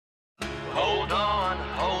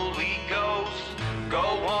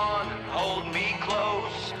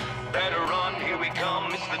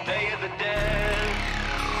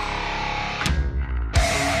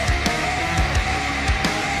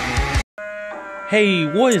Hey,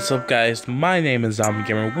 what is up guys? My name is Zombie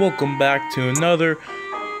Gamer. Welcome back to another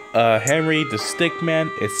Henry the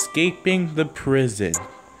Stickman escaping the prison.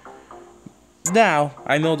 Now,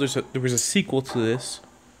 I know there was a sequel to this,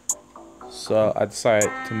 so I decided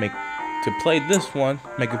to play this one,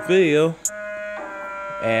 make a video,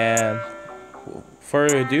 and without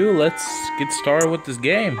further ado, let's get started with this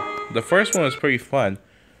game. The first one was pretty fun.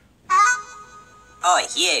 Oi,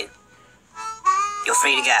 you. You're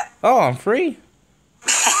free to go. Oh, I'm free?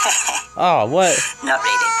 Oh, what? Not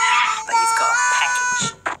really, but you've got a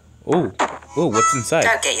package. Ooh, what's inside?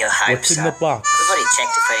 Don't get your hopes What's in the up. box? We've already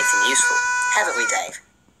checked it for anything useful. Haven't we, Dave?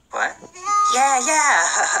 What? Yeah,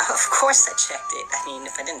 of course I checked it. I mean,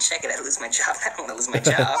 if I didn't check it, I'd lose my job. I don't want to lose my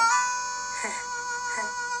job.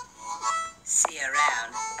 See you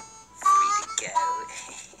around. Free to go.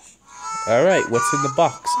 Alright, what's in the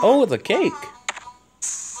box? Oh, it's a cake.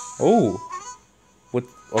 Oh.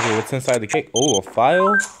 Okay, what's inside the cake? Oh, a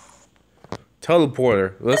file?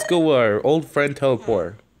 Teleporter. Let's go with our old friend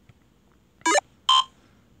Teleporter.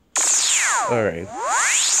 Alright.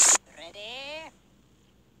 Ready?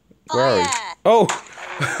 Where are we? Oh!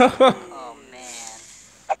 Oh,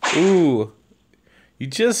 man. Ooh. You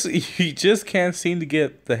just can't seem to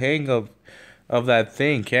get the hang of that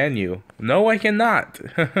thing, can you? No, I cannot.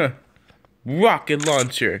 Rocket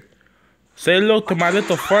launcher. Say hello to my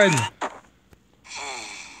little friend.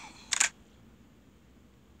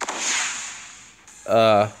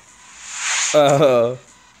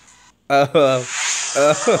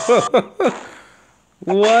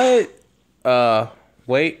 What?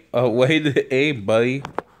 Wait to aim, buddy.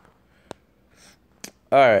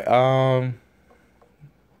 Alright,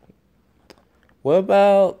 what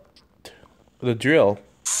about the drill?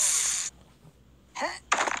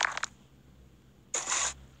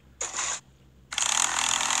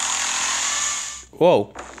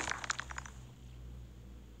 Whoa.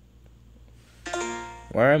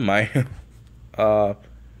 Where am I? What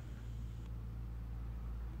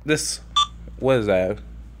is that?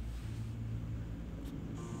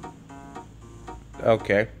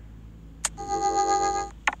 Okay.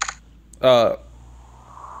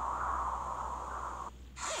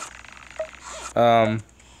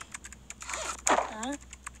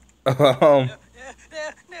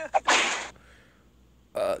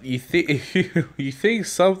 You think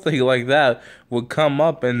something like that would come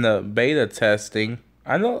up in the beta testing?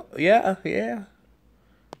 I know, yeah.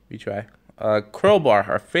 We try. Crowbar,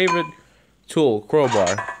 our favorite tool,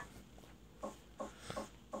 crowbar.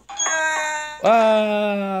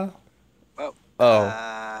 Oh.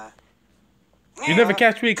 You never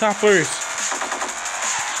catch me, coppers.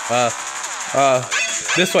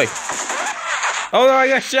 This way. Oh no, I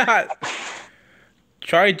got shot.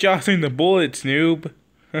 Try jostling the bullets, noob.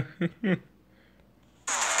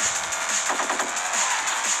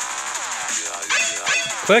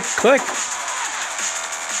 Click.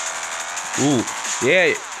 Ooh,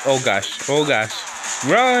 yeah. Oh gosh.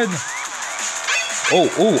 Run.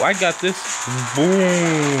 Oh, I got this.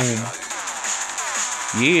 Boom.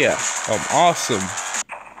 Yeah, I'm awesome.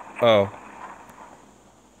 Oh.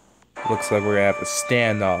 Looks like we're gonna have a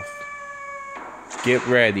standoff. Get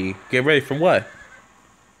ready. Get ready for what?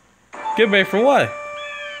 Get ready for what?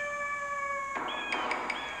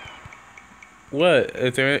 What?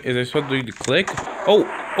 Is there something to click? Oh!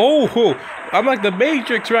 I'm like the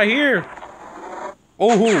Matrix right here!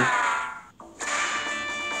 Oh!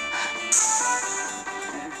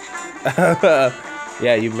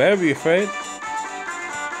 Yeah, you better be afraid.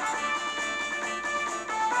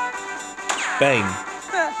 Bang.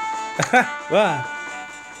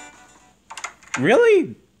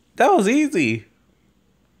 Really? That was easy.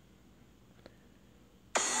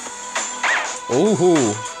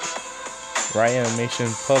 Ooh. Right animation,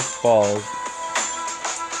 puff balls.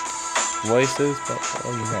 Voices,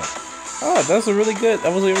 oh, that was a really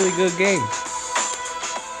good game.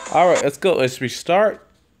 Alright, let's go. Let's restart.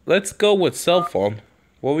 Let's go with cell phone.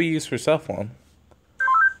 What we use for cell phone?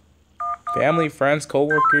 Family, friends,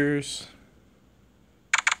 co-workers.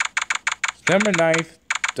 September 9th,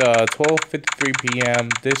 12:53 p.m.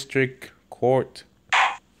 District Court.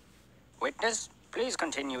 Witness, please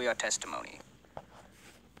continue your testimony.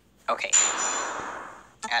 Okay.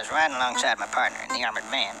 I was riding alongside my partner in the armored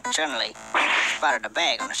van. Suddenly, spotted a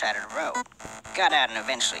bag on the side of the road. Got out and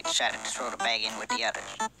eventually decided to throw the bag in with the others.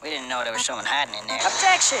 We didn't know there was someone hiding in there.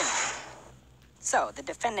 Objection! So, the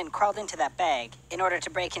defendant crawled into that bag in order to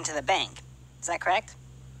break into the bank. Is that correct?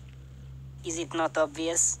 Is it not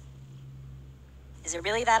obvious? Is it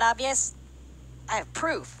really that obvious? I have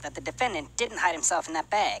proof that the defendant didn't hide himself in that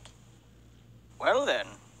bag. Well then,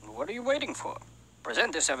 what are you waiting for?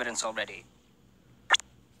 Present this evidence already.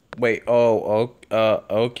 Wait. Oh.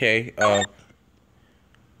 Okay.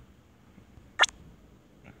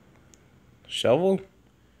 Shovel.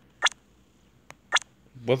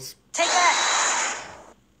 What's? Take that!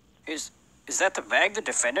 Is that the bag the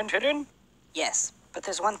defendant hid in? Yes, but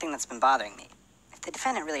there's one thing that's been bothering me. If the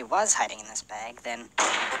defendant really was hiding in this bag, then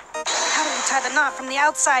how did he tie the knot from the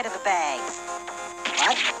outside of the bag?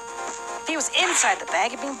 What? If he was inside the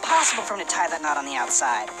bag, it'd be impossible for him to tie that knot on the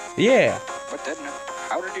outside. Yeah. But then,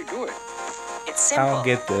 how did he do it? It's I simple. don't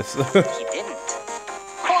get this. He didn't.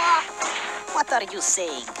 What are you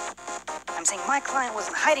saying? I'm saying my client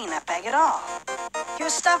wasn't hiding in that bag at all. He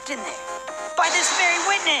was stuffed in there. By this very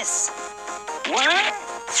witness! What?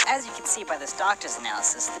 As you can see by this doctor's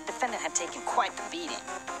analysis, the defendant had taken quite the beating.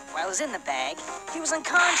 While he was in the bag, he was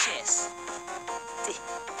unconscious.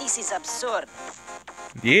 This is absurd.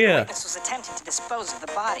 Yeah. Witness was attempting to dispose of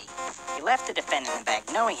the body. He left the defendant in the bag,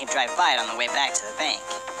 knowing he'd drive by it on the way back to the bank.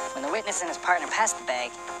 When the witness and his partner passed the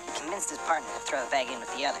bag, he convinced his partner to throw the bag in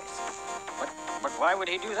with the others. But why would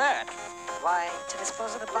he do that? Why, to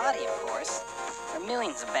dispose of the body, of course. There are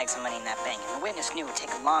millions of bags of money in that bank, and the witness knew it would take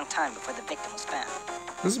a long time before the victim was found.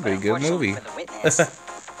 This is a But pretty good unfortunately movie. for the witness,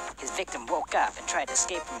 his victim woke up and tried to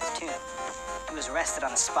escape from his tomb. He was arrested on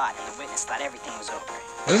the spot, and the witness thought everything was over.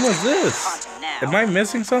 When was this? Haunted now. Am I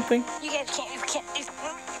missing something? You guys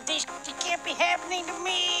this can't be happening to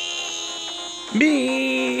me.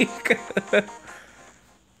 Me.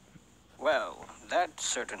 Well, that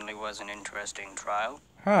certainly was an interesting trial.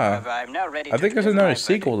 Huh. However, I'm now ready I to think there's deliver another my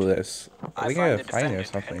sequel to verdict. this. I I think I find have the to find it or defendant,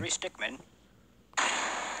 something. Henry Stickmin,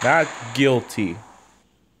 Not guilty.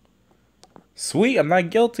 Sweet, I'm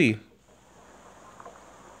not guilty.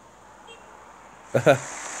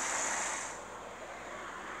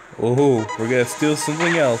 Oh, we're gonna steal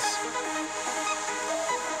something else.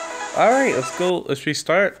 Alright, let's go. Let's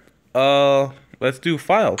restart. Let's do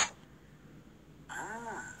file.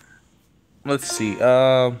 Let's see.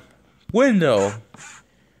 Window.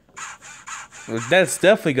 That's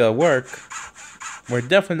definitely gonna work. We're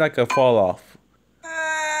definitely not gonna fall off.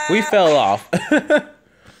 We fell off.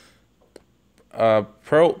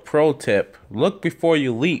 Pro tip. Look before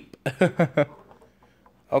you leap.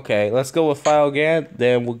 Okay, let's go with file again.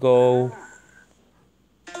 Then we'll go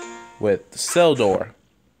with cell door.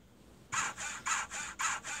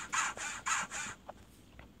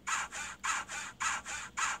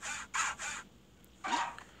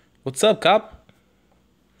 What's up, cop?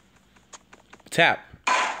 Tap.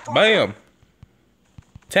 Bam.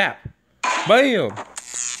 Tap. Bam.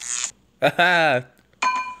 Haha.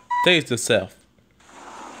 Taste yourself.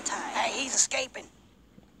 Hey, he's escaping.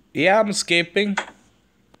 Yeah, I'm escaping.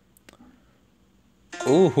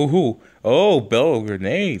 Ooh, hoo, hoo. Oh, bell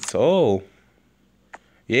grenades. Oh.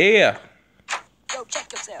 Yeah. Go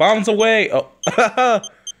check yourself. Bombs away. Oh.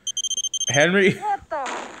 Henry. What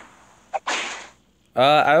the?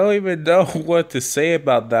 I don't even know what to say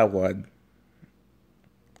about that one.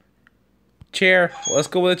 Chair. Let's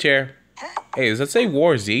go with a chair. Hey, does that say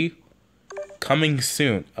War Z? Coming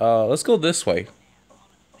soon. Let's go this way.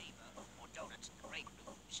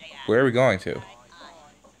 Where are we going to?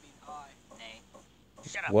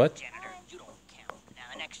 Shut up, What? janitor. You don't count. Now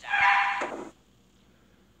the next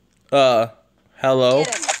time. Hello?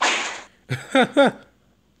 Get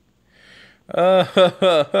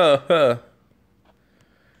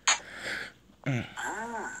him.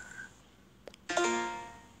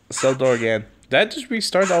 Cell door again. Did I just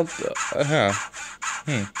restart all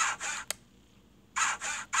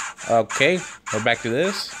Okay, we're back to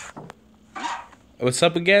this. What's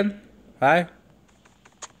up again? Hi.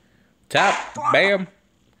 Tap. Bam.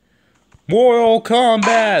 Mortal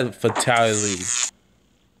Kombat fatality.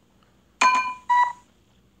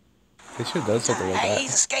 They should have done something like Hey,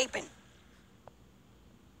 he's that. escaping.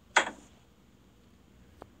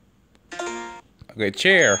 Okay,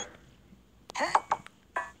 chair.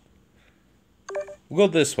 We'll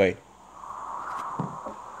go this way.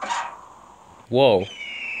 Whoa.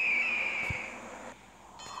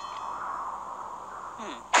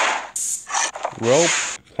 Rope,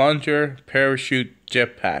 plunger, parachute,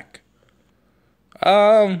 jetpack.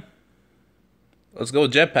 Let's go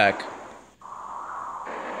with jetpack.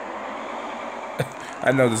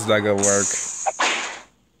 I know this is not gonna work.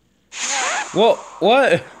 Whoa,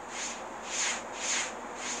 what?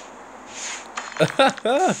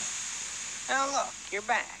 Oh, look, you're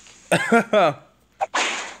back.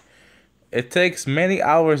 It takes many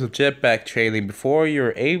hours of jetpack training before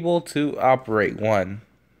you're able to operate one.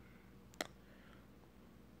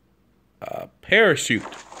 Parachute.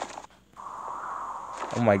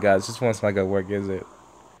 Oh my god, this one's not gonna work, is it?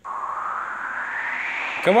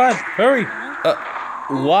 Come on, hurry!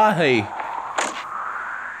 Why?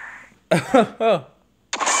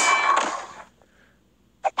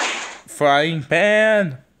 Frying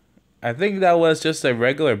pan. I think that was just a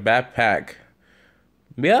regular backpack.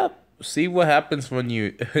 Yep. See what happens when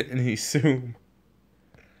you assume.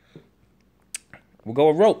 We'll go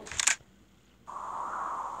with rope.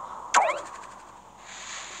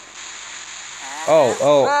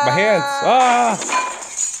 Oh, my hands. Ah!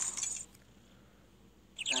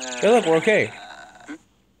 Hey, look, we're okay.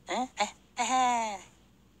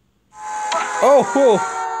 Oh!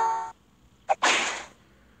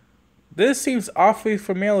 This seems awfully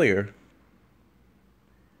familiar.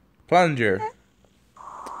 Plunger.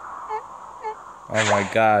 Oh my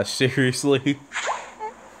gosh, seriously?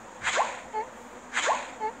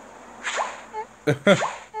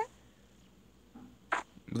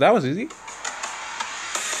 That was easy.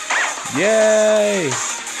 Yay!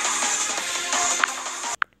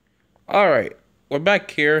 Alright, we're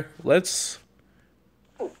back here. Let's...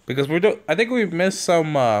 Because I think we've missed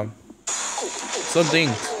some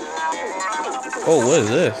things. Oh, what is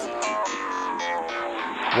this?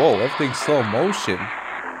 Whoa, everything's slow motion.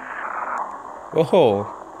 Whoa.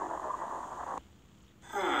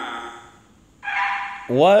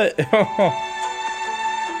 What?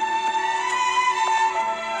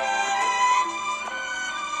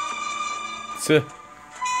 So,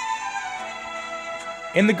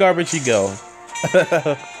 in the garbage you go.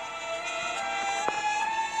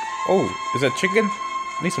 Oh, is that chicken?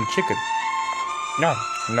 I need some chicken. No.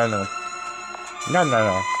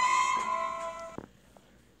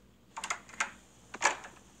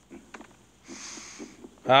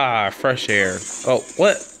 Ah, fresh air. Oh,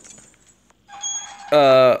 what?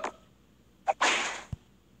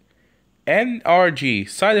 NRG.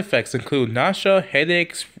 Side effects include nausea,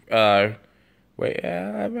 headaches, and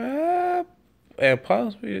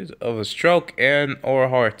possibilities of a stroke and or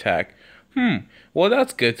heart attack. Well,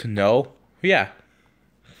 that's good to know. Yeah.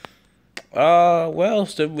 What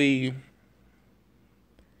else did we...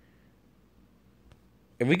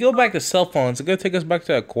 If we go back to cell phones, it's gonna take us back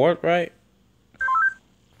to a court, right?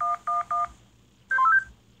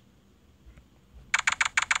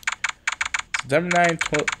 September 9,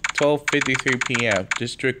 12:53 p.m.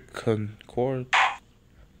 District Concord.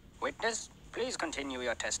 Witness, please continue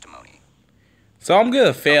your testimony. So I'm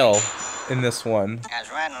gonna fail in this one. I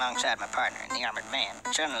was riding alongside my partner in the armored van.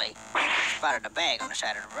 Suddenly, spotted a bag on the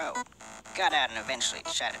side of the road. Got out and eventually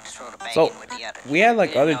decided to throw the bag in with the others. We had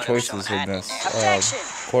like Didn't other know there was choices someone in hiding this there. Objection!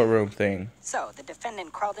 courtroom thing. So, the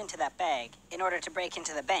defendant crawled into that bag in order to break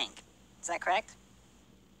into the bank. Is that correct?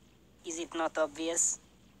 Is it not obvious?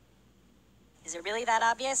 Is it really that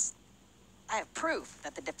obvious? I have proof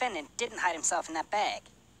that the defendant didn't hide himself in that bag.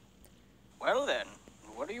 Well then,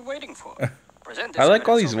 what are you waiting for? Present this I like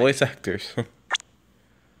all evidence these already. voice actors.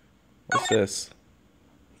 What's this?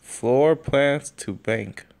 Floor plans to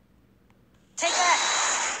bank. Take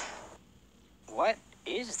that! What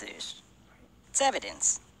is this? It's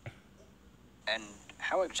evidence. And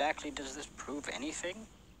how exactly does this prove anything?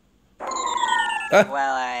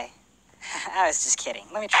 Well, I was just kidding.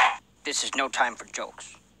 Let me try. This is no time for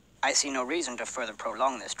jokes. I see no reason to further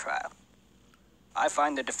prolong this trial. I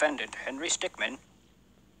find the defendant, Henry Stickmin.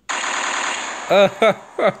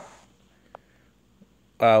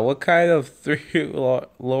 What kind of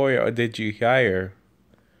lawyer did you hire?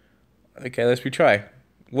 Okay, let's retry.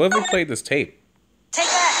 What if we played this tape? Take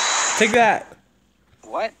that! Take that!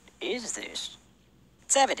 What is this?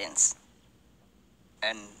 It's evidence.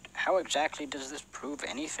 And how exactly does this prove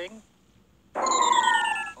anything?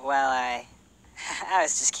 Well, I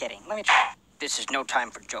was just kidding. Let me try. This is no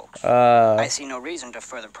time for jokes. I I see no reason to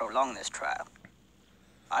further prolong this trial.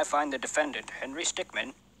 I find the defendant, Henry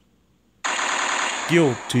Stickmin.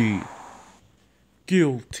 Guilty.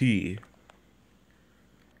 Guilty.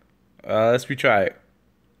 Let's retry it.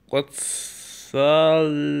 What's what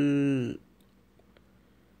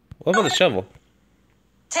about the shovel?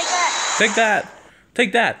 Take that! Take that!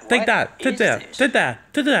 Take that! Take What that! Take is that! this? Take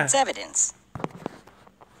that! Take It's that! evidence.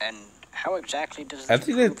 And how exactly does I this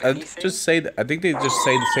think prove they anything? just say I think they just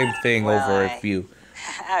say the same thing Well, over I- a few.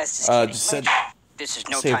 I was just kidding. Just Let me said try. This is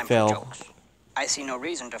no Say time fail. for jokes. I see no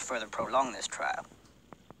reason to further prolong this trial.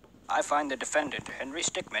 I find the defendant, Henry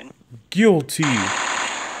Stickmin. guilty.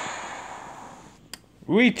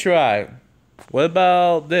 Retry. What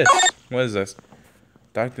about this? What is this?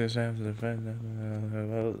 Doctors have the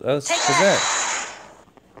let's Take present.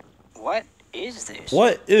 What is this?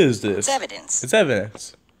 What is this? It's evidence. It's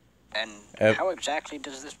evidence. And Ev- how exactly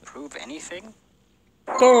does this prove anything?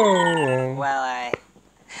 Boom. Well, I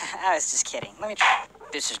was just kidding. Let me try.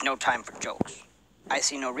 This is no time for jokes. I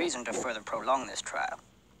see no reason to further prolong this trial.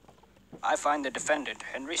 I find the defendant,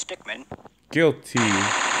 Henry Stickmin, Guilty.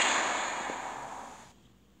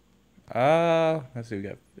 Let's see what we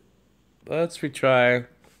got. Let's retry.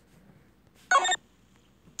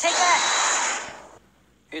 Take that!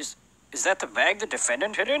 Is that the bag the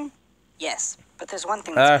defendant hid in? Yes, but there's one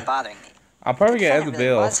thing that's been bothering me. I'll probably If the get the defendant really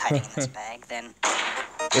bill. was hiding in this bag, then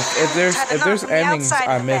if there's endings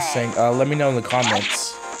I'm missing, let me know in the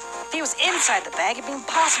comments. if he was inside the bag, it'd be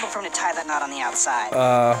impossible for him to tie that knot on the outside.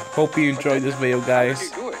 Hope you enjoyed this video, How did guys.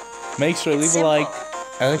 he do it? Make sure to It's leave a like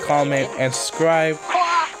simple. and a comment and subscribe.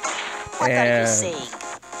 What are you And saying?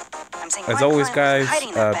 I'm saying as my always, client wasn't guys, hiding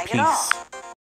in that bag at all. peace.